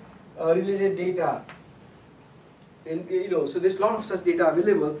health related data. And so there's a lot of such data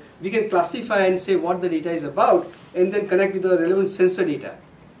available. We can classify and say what the data is about, and then connect with the relevant sensor data.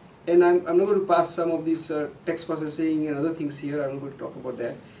 And I'm not going to pass some of these text processing and other things here. I'm not going to talk about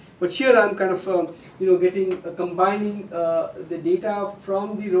that. But here I'm kind of combining the data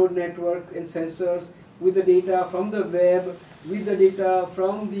from the road network and sensors with the data from the web, with the data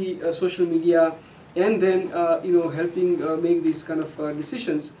from the social media, and then helping make these kind of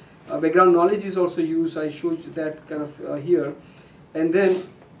decisions. Background knowledge is also used. I showed you that kind of here, and then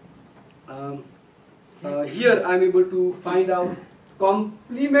here I'm able to find out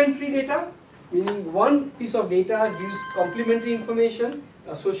complementary data, meaning one piece of data gives complementary information,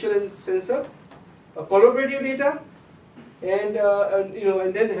 social and sensor, collaborative data, and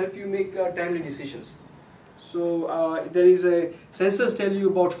and then help you make timely decisions. So there is a sensors tell you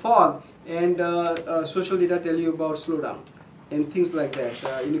about fog, and social data tell you about slowdown, and things like that.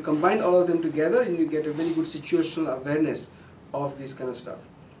 And you combine all of them together, and you get a very good situational awareness of this kind of stuff.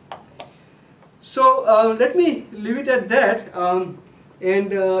 So let me leave it at that.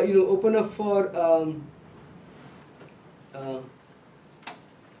 And open up for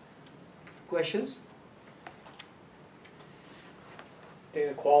questions.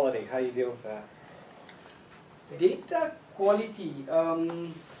 Data quality, how do you deal with that? Data quality,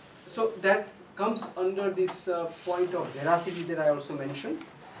 so that comes under this point of veracity that I also mentioned.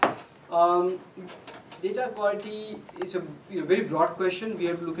 Data quality is a very broad question. We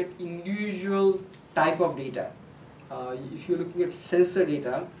have to look at individual type of data. If you're looking at sensor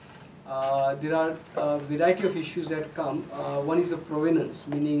data, there are a variety of issues that come. One is the provenance,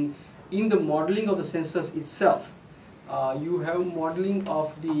 meaning in the modeling of the sensors itself, you have modeling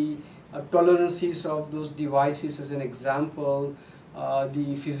of the tolerances of those devices as an example,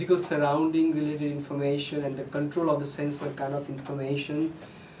 the physical surrounding related information and the control of the sensor kind of information.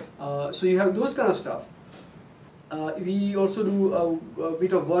 So you have those kind of stuff. We also do a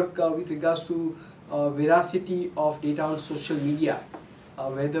bit of work with regards to veracity of data on social media,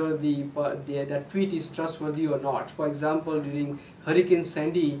 whether that tweet is trustworthy or not. For example, during Hurricane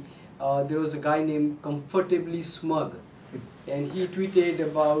Sandy, there was a guy named Comfortably Smug, and he tweeted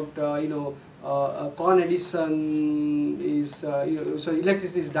about Con Edison is so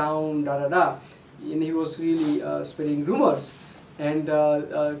electricity is down, da da da, and he was really spreading rumors. And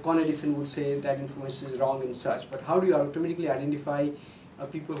Con Edison would say that information is wrong and such. But how do you automatically identify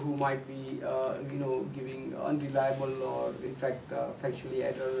people who might be, giving unreliable or in fact factually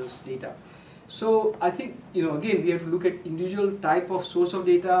erroneous data? So I think again we have to look at individual type of source of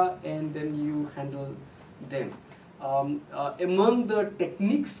data and then you handle them. Among the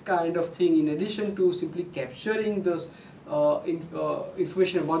techniques kind of thing, in addition to simply capturing this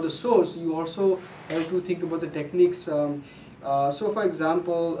information about the source, you also have to think about the techniques. So for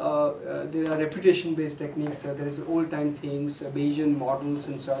example, there are reputation-based techniques, there is old-time things, Bayesian models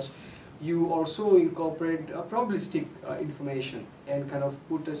and such. You also incorporate probabilistic information and kind of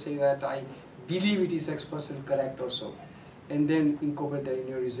say that I believe it is X% correct or so. And then incorporate that in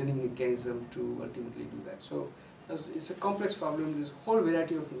your reasoning mechanism to ultimately do that. So it's a complex problem, there's a whole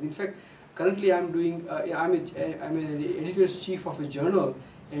variety of things. In fact, currently I'm doing, I'm an editor-in-chief of a journal,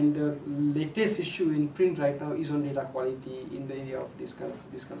 and the latest issue in print right now is on data quality in the area of these kind of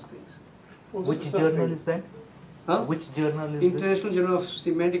things. Well, Which journal is that? Huh? Which journal is International Journal of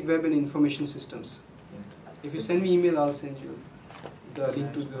Semantic Web and Information Systems. If you send me email, I'll send you the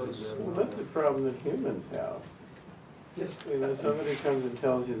link to those. Well, that's a problem that humans have. Yes. Somebody comes and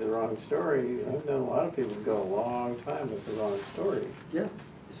tells you the wrong story. I've known a lot of people go a long time with the wrong story. Yeah,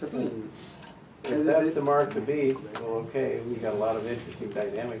 certainly. And if that's the mark to beat, well, okay, we got a lot of interesting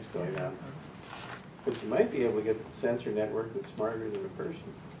dynamics going on. But you might be able to get the sensor network that's smarter than a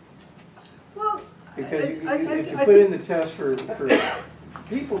person. Well, Because if you I put in think the test for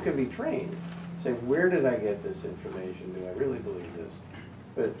people can be trained. Say, where did I get this information? Do I really believe this?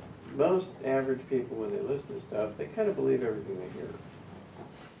 But most average people, when they listen to stuff, they kind of believe everything they hear.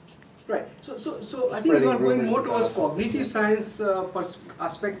 right. So I think you are going more towards cognitive science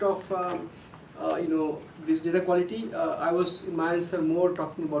aspect of this data quality. I was in my answer more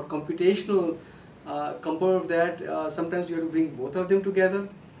talking about computational component of that. Sometimes you have to bring both of them together.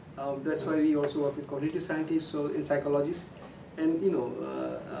 That's why we also work with cognitive scientists, so in psychologists, and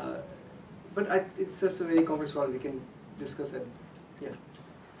but it's just a very complex problem. We can discuss it. Yeah.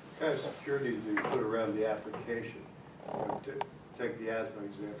 What kind of security do you put around the application? To take the asthma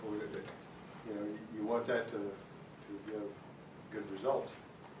example, you want that to give good results,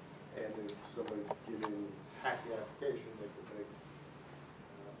 and if somebody get in hack the application, they could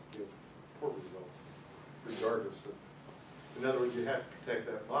give poor results, regardless of. In other words, you have to protect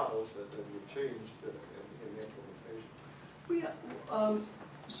that model so that it changed in the implementation. Well, yeah.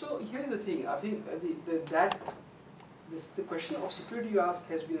 So here's the thing. I think the question of security you ask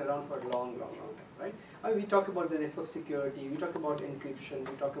has been around for a long time, right? I mean, we talk about the network security, we talk about encryption,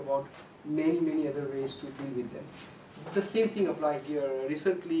 we talk about many other ways to deal with them. The same thing applies here.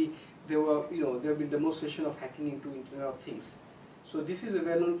 Recently, there have been demonstration of hacking into Internet of Things. So this is a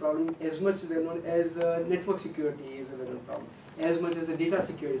well-known problem, as much well-known as network security is a well-known problem, as much as the data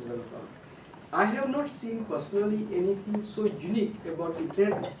security is a well-known problem. I have not seen personally anything so unique about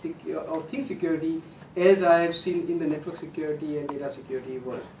Internet of Things security as I have seen in the network security and data security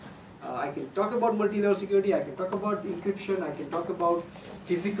world. I can talk about multi-level security, I can talk about encryption, I can talk about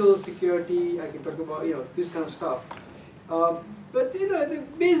physical security, I can talk about this kind of stuff. But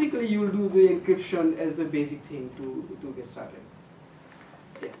basically you will do the encryption as the basic thing to get started.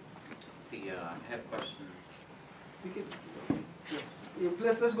 Yeah. I had a question. We can. Yeah.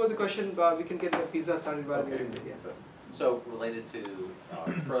 Let's go to the question. We can get the pizza started while we're in there. Yeah. So related to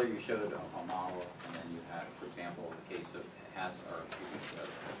earlier, you showed a model, and then you had, for example, the case of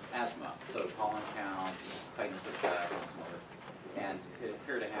asthma. So pollen count, tightness of chest, and some other, and it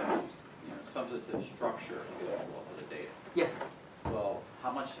appeared to have substantive structure available to the data. Yeah. Well,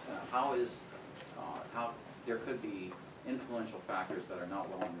 how there could be influential factors that are not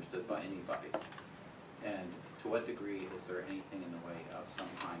well understood by anybody, and to what degree is there anything in the way of some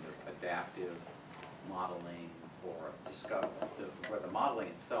kind of adaptive modeling or where the modeling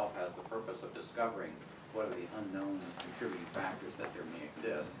itself has the purpose of discovering what are the unknown contributing factors that there may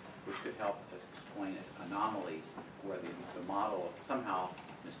exist, which could help explain anomalies where the model somehow,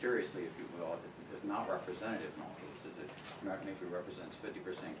 mysteriously, if you will, is not representative in all cases. It maybe represents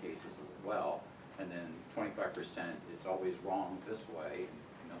 50% cases well, and then 25% it's always wrong this way,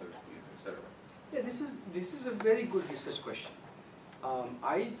 and others, et cetera. Yeah, this is a very good research question.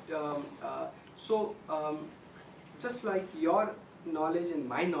 Just like your knowledge and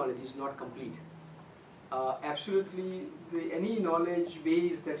my knowledge is not complete, absolutely any knowledge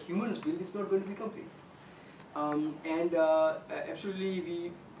base that humans build is not going to be complete.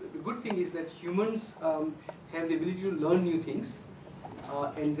 Absolutely, the good thing is that humans have the ability to learn new things,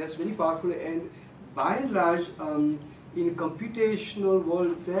 and that's very powerful. And by and large, in a computational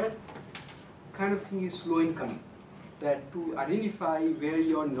world, that kind of thing is slow in coming. That to identify where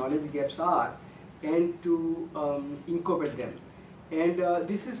your knowledge gaps are and to incorporate them. And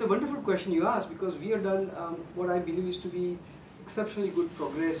this is a wonderful question you asked, because we have done what I believe is to be exceptionally good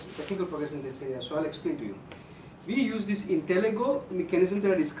progress, technical progress in this area. So I'll explain to you. We use this IntelliGo mechanism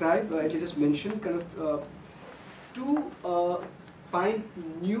that I described, I just mentioned, kind of to find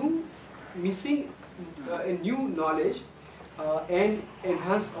new, missing, new knowledge and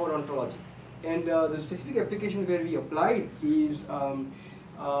enhance our ontology. And the specific application where we applied is in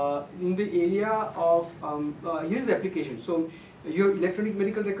the area of, here's the application. So you have electronic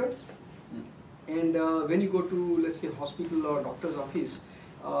medical records, and when you go to, let's say, hospital or doctor's office,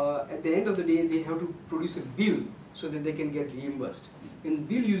 at the end of the day, they have to produce a bill so that they can get reimbursed. And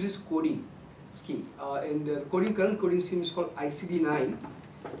bill uses coding scheme, and the current coding scheme is called ICD-9,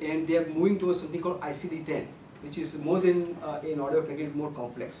 and they are moving towards something called ICD-10, which is more than an order of magnitude more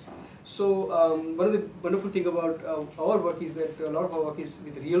complex. So one of the wonderful thing about our work is that a lot of our work is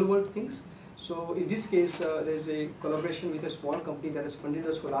with real world things. So in this case, there's a collaboration with a small company that has funded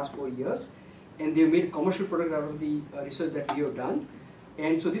us for the last 4 years, and they made a commercial product out of the research that we have done.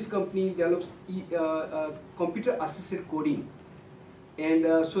 And so this company develops computer assisted coding.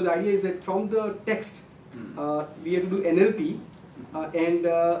 And so the idea is that from the text, we have to do NLP, and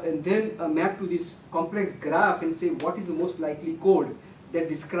then map to this complex graph and say what is the most likely code that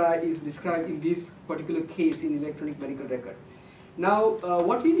is described in this particular case in electronic medical record. Now,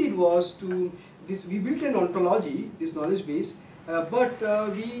 what we did was we built an ontology, this knowledge base, but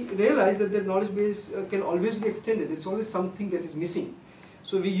we realized that the knowledge base can always be extended. There's always something that is missing.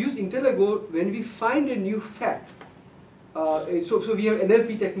 So we use IntelliGo when we find a new fact. So we have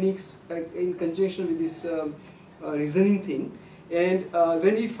NLP techniques in conjunction with this reasoning thing. And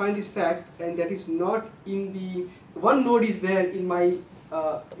when we find this fact, and that is not in the, one node is there in my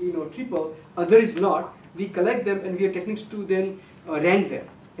triple, other is not, we collect them and we have techniques to then rank them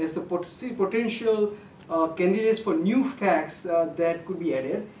as the potential candidates for new facts that could be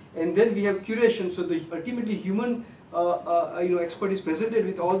added. And then we have curation, so the ultimately human expert is presented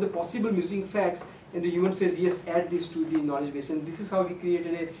with all the possible missing facts, and the human says, yes, add this to the knowledge base. And this is how we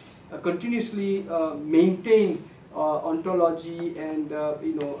created a continuously maintained ontology and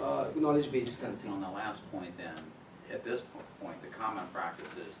knowledge base kind of thing. On the last point then, at this point, the common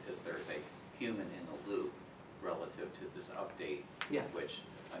practice is there's a human in the loop relative to this update, which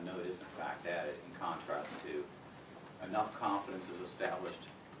a node is in fact added, in contrast to enough confidence is established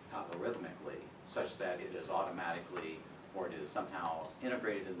algorithmically such that it is automatically, or it is somehow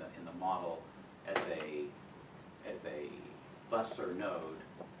integrated in the model as a lesser node,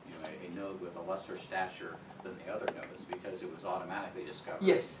 a node with a lesser stature than the other nodes, because it was automatically discovered.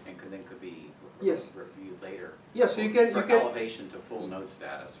 Yes. And then could be reviewed later. Yes. So you can elevation to full node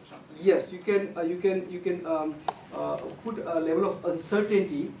status or something. Yes, you can put a level of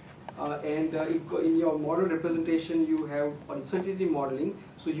uncertainty, and in your model representation you have uncertainty modeling.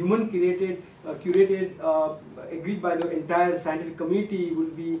 So human curated, agreed by the entire scientific community will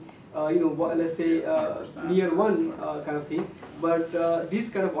be let's say near 1 kind of thing. But these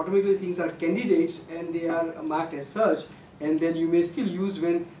kind of automatically things are candidates, and they are marked as such, and then you may still use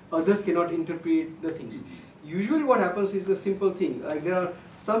when others cannot interpret the things. Usually what happens is the simple thing, like there are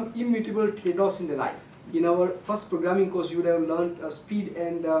some immutable trade-offs in the life. In our first programming course, you would have learned speed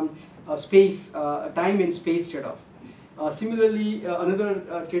and space, time and space trade-off. Similarly,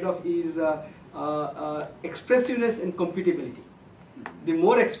 another trade-off is expressiveness and computability. The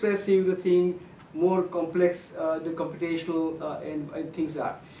more expressive the thing, more complex the computational and things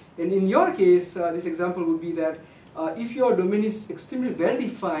are. And in your case, this example would be that if your domain is extremely well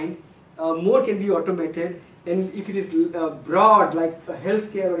defined, more can be automated. And if it is broad, like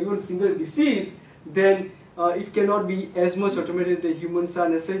healthcare or even single disease, then it cannot be as much automated the humans are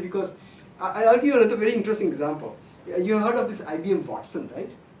necessary. Because I'll give you another very interesting example. You heard of this IBM Watson, right?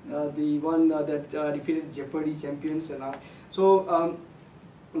 The one that defeated Jeopardy champions and all. So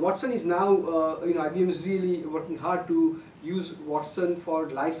Watson is now, IBM is really working hard to use Watson for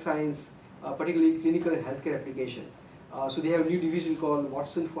life science, particularly clinical and healthcare application. So they have a new division called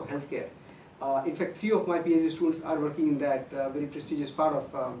Watson for Healthcare. In fact, 3 of my PhD students are working in that very prestigious part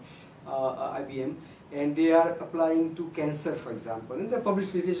of IBM, and they are applying to cancer, for example. In the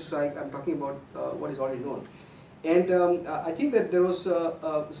published literature, so I'm talking about what is already known. And I think that there was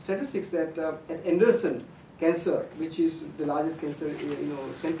statistics that at Anderson Cancer, which is the largest cancer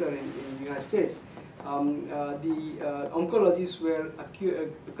center in the United States, the oncologists were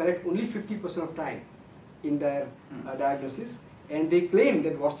correct only 50% of time in their diagnosis, and they claim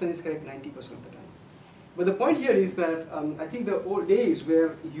that Watson is correct 90% of the time. But the point here is that I think the old days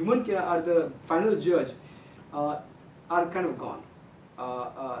where human care are the final judge are kind of gone.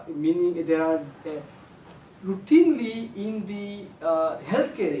 Meaning there are routinely in the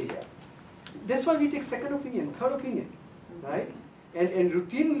healthcare area. That's why we take second opinion, third opinion, right? And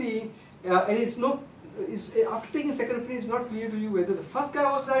routinely, and it's not. After taking second opinion, it's not clear to you whether the first guy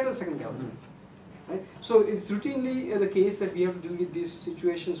was right or the second guy was right. Right? So it's routinely the case that we have to deal with these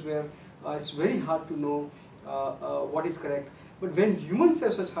situations where it's very hard to know what is correct. But when humans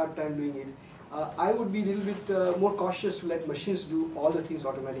have such hard time doing it, I would be a little bit more cautious to let machines do all the things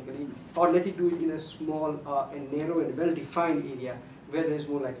automatically, or let it do it in a small and narrow and well-defined area where there is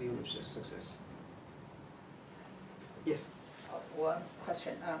more likelihood of success. Yes? One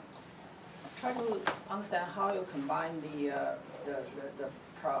question. Try to understand how you combine the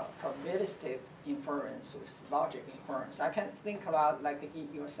probabilistic inference with logic inference. I can think about like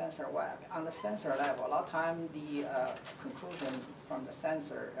your sensor web. On the sensor level, a lot of time the conclusion from the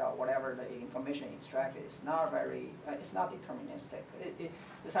sensor, whatever the information extracted, is not very, it's not deterministic.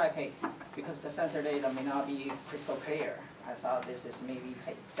 It's like, hey, because the sensor data may not be crystal clear. I thought this is maybe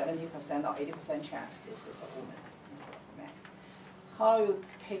 70% or 80% chance this is a woman instead of a man. How you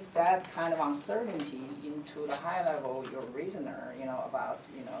take that kind of uncertainty into the high level, your reasoner, about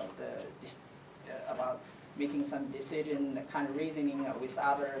about making some decision, kind of reasoning with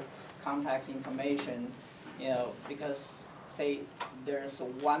other context information, because say there's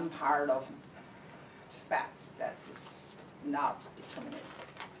one part of facts that's just not deterministic.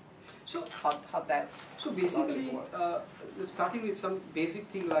 So how that so basically, starting with some basic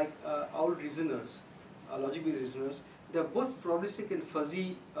thing like our reasoners, logic-based reasoners, they're both probabilistic and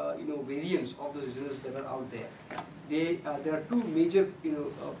fuzzy, variants of those reasoners that are out there. There are two major,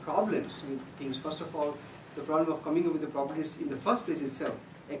 problems with things. First of all, the problem of coming up with the probabilities in the first place itself,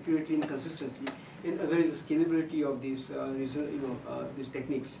 accurately and consistently. And other is the scalability of these, these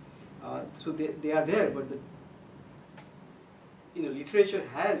techniques. So they are there, but the literature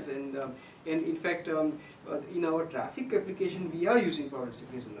has, and in fact, in our traffic application, we are using probabilistic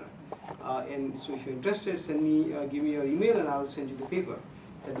reasoner. And so, if you're interested, send me, give me your email, and I will send you the paper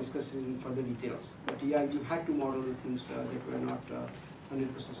that discusses in further details. But yeah, you had to model the things that were not 100%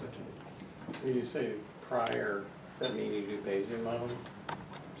 certain. When you say prior, does that mean you do Bayesian modeling?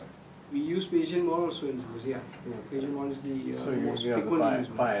 We use Bayesian model also in this, yeah. Bayesian model is the so most you have frequently the used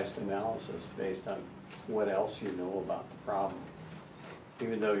one. biased analysis based on what else you know about the problem.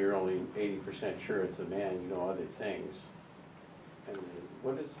 Even though you're only 80% sure it's a man, you know other things. And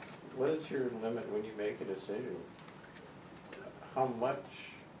what is your limit when you make a decision? How much?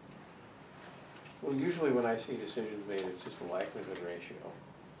 Well, usually when I see decisions made, it's just a likelihood ratio.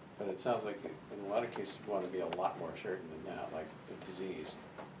 But it sounds like in a lot of cases you want to be a lot more certain than that, like the disease.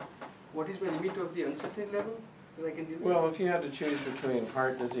 What is my limit of the uncertainty level that I can deal with? Well, if you had to choose between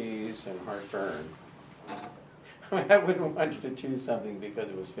heart disease and heartburn, I wouldn't want you to choose something because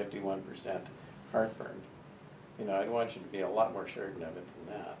it was 51% heartburn. I'd want you to be a lot more certain of it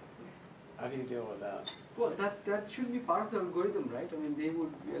than that. How do you deal with that? Well, that should be part of the algorithm, right? I mean, they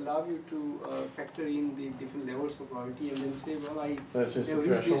would allow you to factor in the different levels of probability and then say, well, That's just have the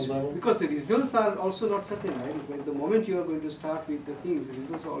reached threshold this. level? Because the results are also not certain, right? When the moment you are going to start with the things, the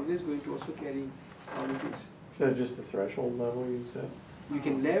results are always going to also carry probabilities. Is that just the threshold level you said? You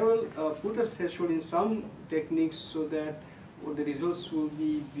can put a threshold in some techniques so that the results will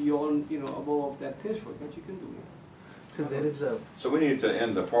be beyond, above that threshold, that you can do. So there is a So we need to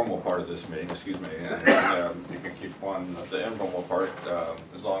end the formal part of this meeting, excuse me, and you can keep on the informal part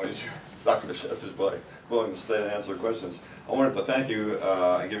as long as Dr. Sheth is willing to stay and answer questions. I wanted to thank you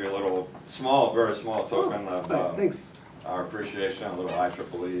and give you a little very small token of Thanks. our appreciation, a little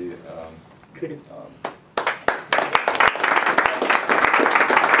IEEE. Great.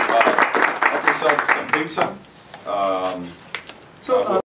 Help yourself to some pizza. So.